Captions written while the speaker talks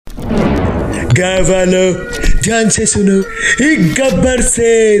गाँव वालों ध्यान से सुनो, एक गब्बर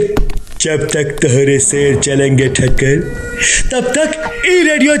शेर, जब तक तोहरे शेर चलेंगे ठक्कर, तब तक ई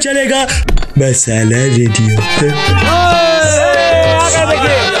रेडियो चलेगा, मसाला रेडियो।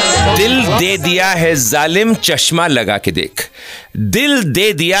 दिल दे दिया है जालिम, चश्मा लगा के देख। दिल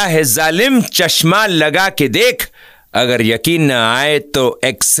दे दिया है जालिम, चश्मा लगा के देख। अगर यकीन न आए तो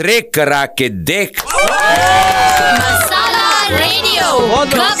एक्सरे करा के देख। मसाला रेडियो,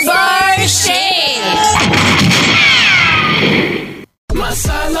 गब्बर शेर।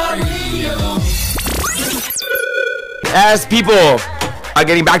 Masala Radio. As people are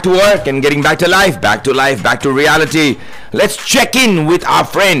getting back to work and getting back to life, back to reality, let's check in with our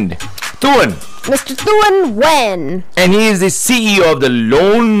friend Thuan. Mr. Thuan Wen. And he is the CEO of the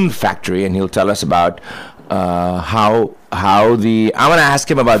Loan Factory, and he'll tell us about how the. I'm going to ask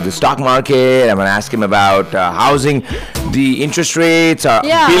him about the stock market. I'm going to ask him about housing. The interest rates are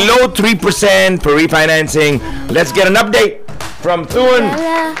below 3% for refinancing. Let's get an update from Thuan.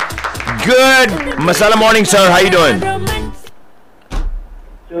 Good Masala morning, sir. How you doing?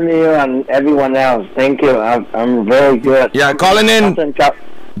 To you and everyone else, thank you. I'm very good. Yeah, calling in from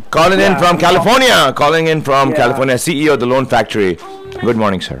California. Calling in from California, CEO of the Loan Factory. Good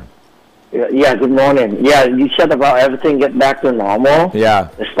morning, sir. Yeah, good morning. Yeah, you said about everything get back to normal. Yeah.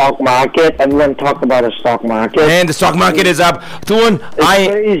 The stock market, everyone talk about the stock market. And the stock market is up. Thuan,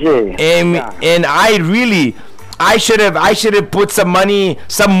 crazy. And I should have put some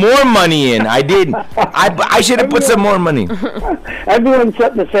more money in. I did. I should have put some more money. Everyone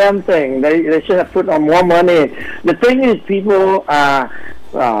said the same thing. They should have put on more money. The thing is, people are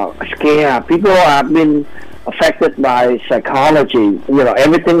scared. People have been affected by psychology. You know,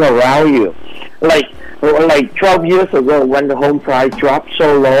 everything around you. Like 12 years ago, when the home price dropped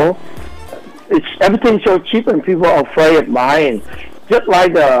so low, everything's so cheap, and people are afraid of buying. Just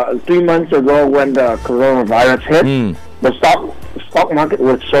like 3 months ago when the coronavirus hit, the stock market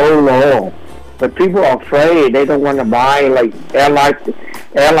was so low, but people are afraid. They don't want to buy, like airline.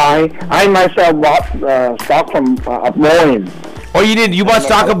 I myself bought stock from Boeing. Oh, you did? You bought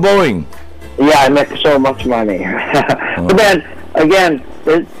stock of Boeing? Yeah, I make so much money. But then again,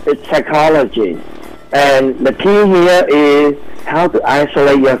 it's psychology, and the key here is how to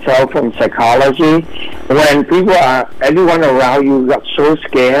isolate yourself from psychology. When everyone around you got so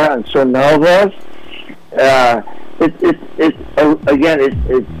scared and so nervous, it's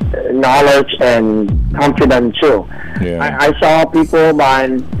knowledge and confidence too. Yeah. I saw people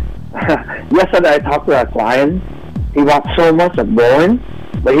buying. Yesterday I talked to a client. He bought so much of Boeing,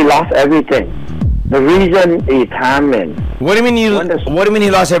 but he lost everything. The reason is timing. What do you mean he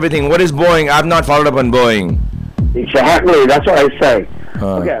lost everything? What is Boeing? I've not followed up on Boeing. Exactly, that's what I say.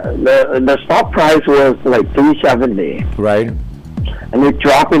 Okay, the stock price was like $370. Right. And it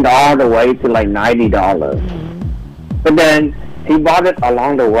dropped all the way to like $90. But then he bought it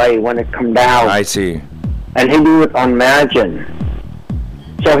along the way when it come down. I see. And he do it on margin.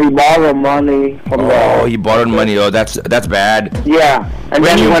 So he borrowed money from he borrowed money. Oh, that's bad. Yeah. And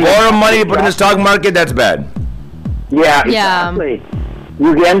when then you borrow money to put in the stock market, that's bad. Yeah, exactly.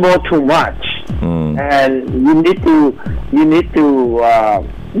 You gamble too much. And you need to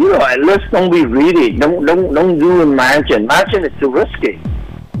at least don't be greedy. Don't do margin. Margin is too risky,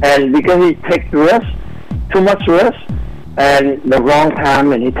 and because he takes too much risk, and the wrong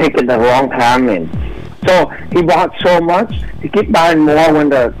time, and he take it the wrong time in. So he bought so much, he keep buying more when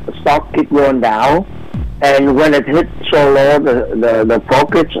the stock keep going down, and when it hit so low, the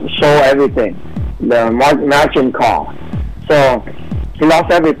brokerage sold everything, the margin call. So he lost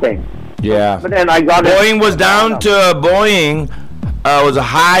everything. Yeah. But then I got Boeing was down to was a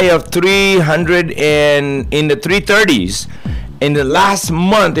high of 300 and in the 330s. In the last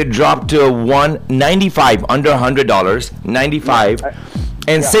month, it dropped to $195, under $100, 95.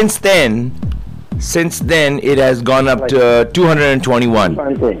 And since then, it has gone up to 221.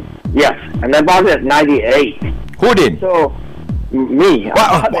 Yes, and I bought it at 98. Who did? So me.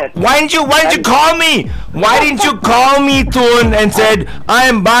 Why didn't you call me? Why didn't you call me, Thuan, and said I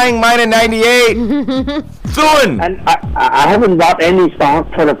am buying mine at 98? Thuan. And I haven't bought any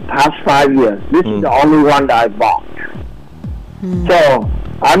stock for the past 5 years. This is the only one that I bought. So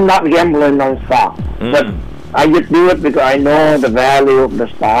I'm not gambling on stock, but I just do it because I know the value of the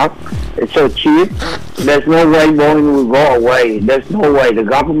stock. It's so cheap. There's no way Boeing will go away. There's no way. The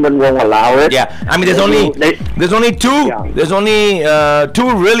government won't allow it. Yeah, I mean, there's only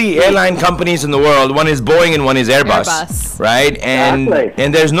two really airline companies in the world. One is Boeing and one is Airbus. Right? And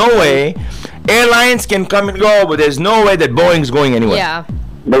there's no way airlines can come and go, but there's no way that Boeing's going anywhere. Yeah.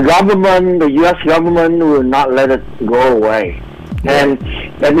 The government, the U.S. government will not let it go away. And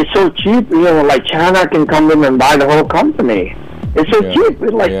it's so cheap, like China can come in and buy the whole company. It's so cheap.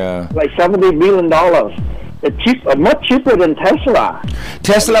 It's like $70 billion. It's much cheaper than Tesla.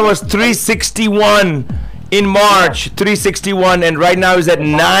 Tesla was 361 in March, 361, and right now is at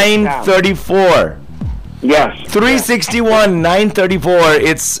 934. Yes. 361, 934.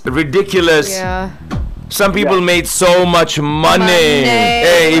 It's ridiculous. Yeah. Some people made so much money.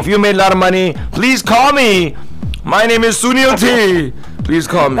 Hey, if you made a lot of money, please call me. My name is Sunil T. Please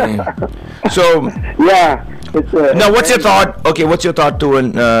call me. So yeah. Now, what's your thought? Okay, what's your thought,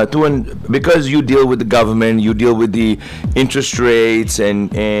 Tuan? Because you deal with the government, you deal with the interest rates,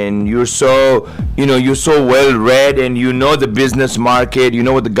 and you're so well read, and you know the business market, you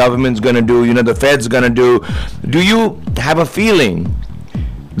know what the government's gonna do, you know the Fed's gonna do. Do you have a feeling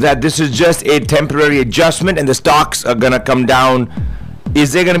that this is just a temporary adjustment, and the stocks are gonna come down?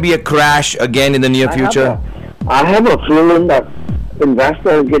 Is there gonna be a crash again in the near future? I have a feeling that investors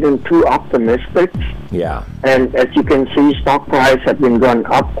are getting too optimistic. Yeah. And as you can see, stock price have been going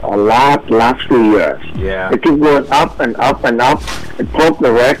up a lot last few years. Yeah. It keep going up and up and up. It broke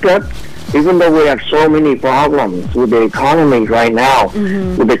the record. Even though we have so many problems with the economy right now,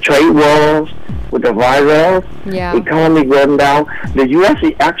 with the trade wars, with the virus, economy going down. The U.S.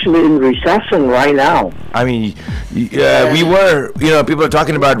 is actually in recession right now. I mean, we were, people are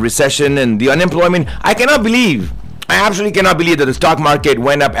talking about recession and the unemployment. I absolutely cannot believe that the stock market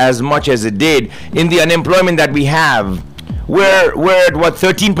went up as much as it did in the unemployment that we have. We're at what,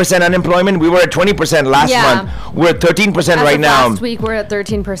 13% unemployment? We were at 20% last month. We're at 13% right now. Last week we're at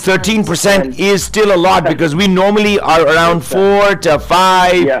 13%. 13% is still a lot because we normally are around 4 to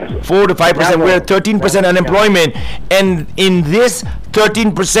 5%. We're at 13% unemployment, and in this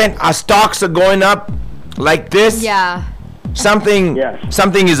 13%, our stocks are going up like this. Yeah. Something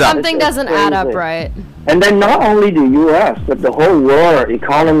is up. Something doesn't add up right. And then not only the U.S., but the whole world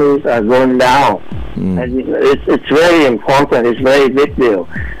economies are going down. And it's very important. It's very big deal.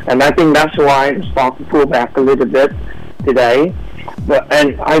 And I think that's why the stock pulled back a little bit today.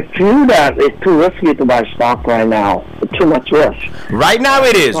 And I feel that it's too risky to buy stock right now. It's too much risk. Right now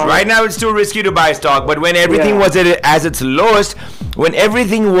it is. Right now it's too risky to buy stock. But when everything was at its lowest,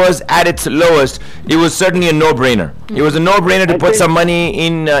 it was certainly a no-brainer. It was a no-brainer to put some money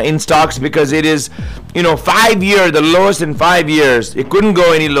in stocks because it is, 5 years, the lowest in 5 years. It couldn't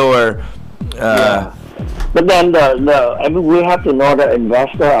go any lower. But then we have to know that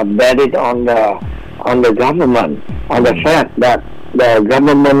investors are betting on the government, on the fact that the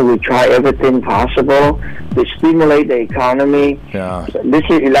government will try everything possible to stimulate the economy. Yeah. This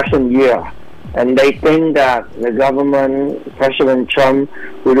is election year, and they think that the government, President Trump,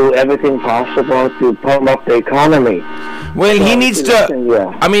 will do everything possible to pump up the economy. Well, he needs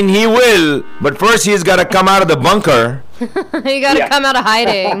to. I mean, he will, but first he's got to come out of the bunker. You got to come out of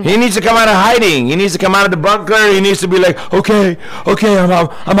hiding. He needs to come out of hiding. He needs to come out of the bunker. He needs to be like, okay, I'm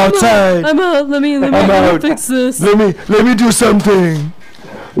out. I'm outside. I'm out. Let me fix this. Let me do something.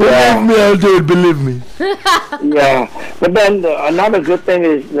 Believe me, I'll do it. Believe me. But then another good thing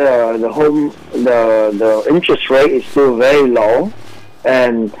is the interest rate is still very low,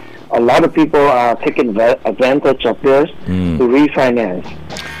 and a lot of people are taking advantage of this to refinance,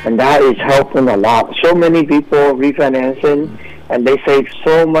 and that is helping a lot. So many people refinancing, and they save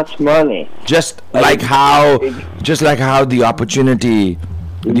so much money. Just like how the opportunity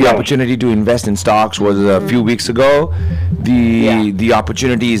to invest in stocks was a few weeks ago. The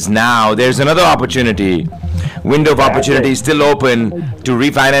opportunity is now. There's another opportunity. Window of opportunity is still open to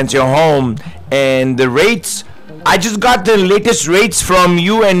refinance your home, and the rates. I just got the latest rates from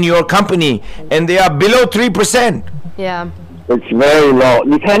you and your company, and they are below 3%. Yeah. It's very low.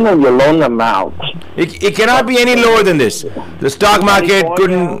 Depending on your loan amount. It cannot be any lower than this. The stock market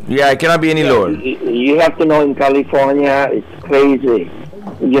couldn't. Yeah, it cannot be any lower. You have to know in California, it's crazy.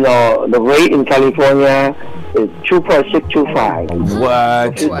 The rate in California is 2.625.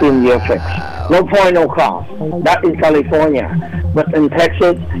 What? 15-year fixed. No point, no cost. That in California. But in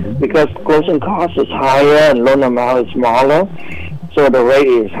Texas, because closing cost is higher and loan amount is smaller, so the rate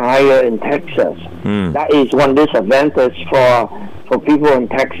is higher in Texas. That is one disadvantage for people in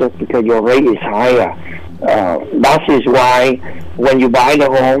Texas because your rate is higher. That is why when you buy the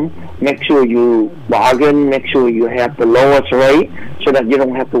home, make sure you bargain, make sure you have the lowest rate so that you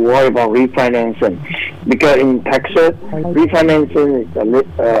don't have to worry about refinancing. Because in Texas, refinancing is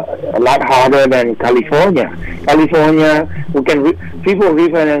a lot harder than California. California, people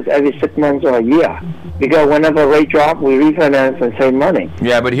refinance every 6 months or a year. Because whenever rate drop, we refinance and save money.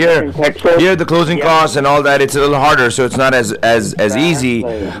 Yeah, but here the closing costs and all that, it's a little harder, so it's not as easy.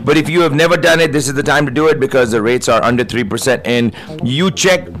 But if you have never done it, this is the time to do it because the rates are under 3%. And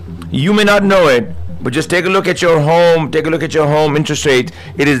you may not know it, but just take a look at your home interest rate.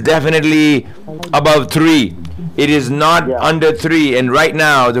 It is definitely above 3. It is not under 3, and right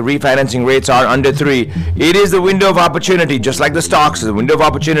now the refinancing rates are under 3. It is the window of opportunity, just like the stocks, the window of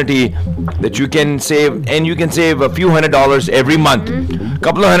opportunity that you can save, and you can save a few $100s every month. A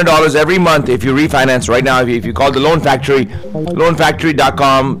couple of $100s every month if you refinance right now. If you call the Loan Factory,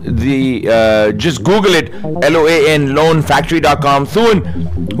 loanfactory.com, just Google it, LOAN, loanfactory.com. Thuan,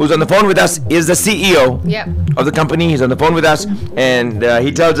 who's on the phone with us, is the CEO of the company. He's on the phone with us, and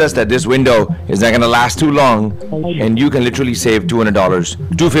he tells us that this window is not going to last too long. And you can literally save $200,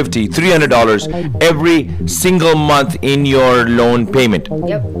 $250, $300 every single month in your loan payment.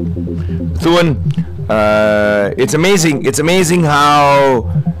 Yep. Thuan, it's amazing. It's amazing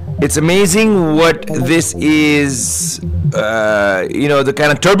what this is. The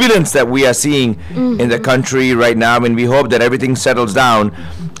kind of turbulence that we are seeing in the country right now. And we hope that everything settles down.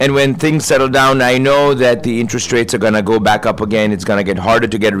 And when things settle down, I know that the interest rates are going to go back up again. It's going to get harder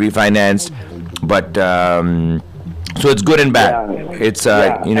to get refinanced. But so it's good and bad. It's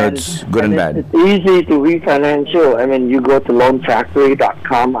it's good and bad. It's easy to refinance you. I mean, you go to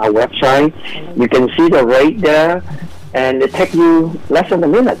loanfactory.com, our website. You can see the rate there, and it takes you less than a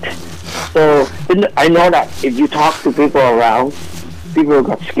minute. So I know that if you talk to people around, people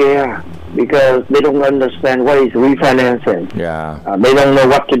got scared because they don't understand what is refinancing. Yeah. They don't know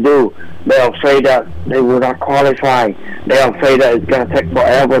what to do. They're afraid that they will not qualify. They're afraid that it's going to take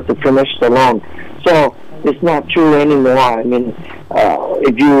forever to finish the loan. So it's not true anymore. I mean,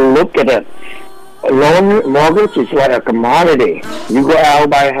 if you look at it, a loan mortgage is like a commodity. You go out,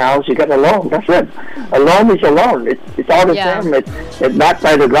 buy a house, you get a loan. That's it. A loan is a loan. It's all the same. It's backed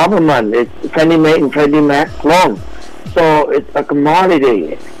by the government. It's Fannie Mae and Freddie Mac loan. So it's a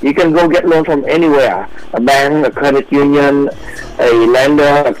commodity. You can go get loan from anywhere, a bank, a credit union, a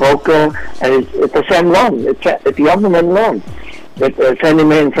lender, a broker, and it's the same loan. It's government loan. It's Fannie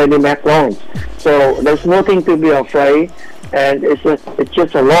Mae and Freddie Mac loans. So there's nothing to be afraid, and it's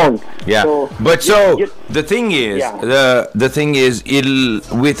just a loan. Yeah. The thing is, the thing is,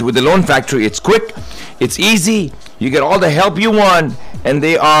 with the Loan Factory, it's quick, it's easy. You get all the help you want, and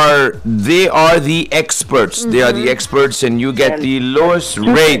they are the experts. They are the experts, and you get the lowest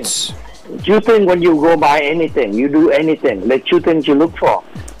rates. You think when you go buy anything, you do anything, the two things you look for.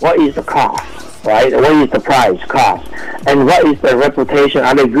 What is the cost, right? What is the price, cost? And what is the reputation?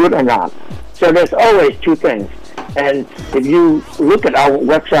 Are they good or not? So there's always two things. And if you look at our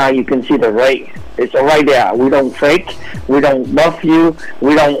website, you can see the rate. It's right there. We don't fake. We don't buff you.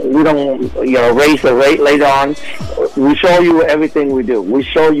 We don't raise the rate later on. We show you everything we do. We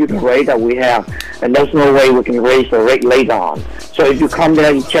show you the rate that we have, and there's no way we can raise the rate later on. So if you come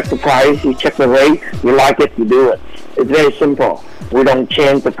there, you check the price, you check the rate, you like it, you do it. It's very simple. We don't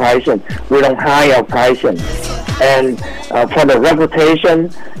change the pricing. We don't hide our pricing. And for the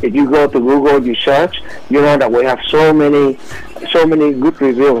reputation, if you go to Google, you search, you know that we have so many good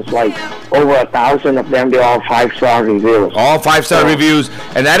reviews, like over 1,000 of them. They're all 5-star reviews. All 5-star reviews,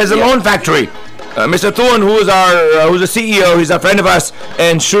 and that is a Loan Factory. Mr. Thuan, who's the CEO, he's a friend of us,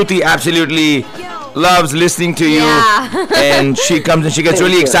 and Shruti absolutely loves listening to you. And she comes and she gets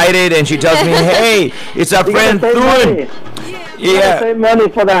really excited, and she tells me, "Hey, it's our friend Thuan." We gotta save money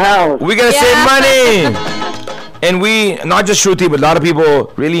for the house. We gotta save money. And we, not just Shruti, but a lot of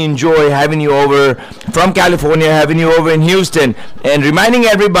people really enjoy having you over from California, having you over in Houston, and reminding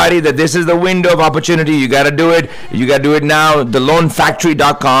everybody that this is the window of opportunity. You got to do it. You got to do it now.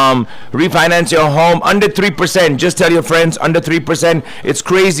 TheLoanFactory.com. Refinance your home under 3%. Just tell your friends under 3%. It's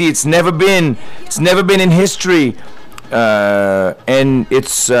crazy. It's never been in history, and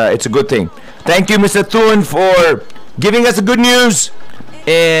it's a good thing. Thank you, Mr. Thuan, for giving us the good news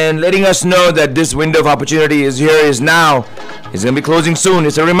and letting us know that this window of opportunity is now. It's going to be closing soon.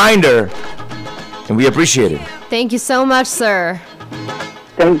 It's a reminder, and we appreciate it. Thank you so much, sir.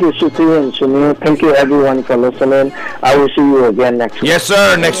 Thank you, Shruti and Sunil. Thank you, everyone, for listening. I will see you again next week. Yes,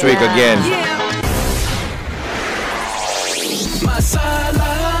 sir. Next week again.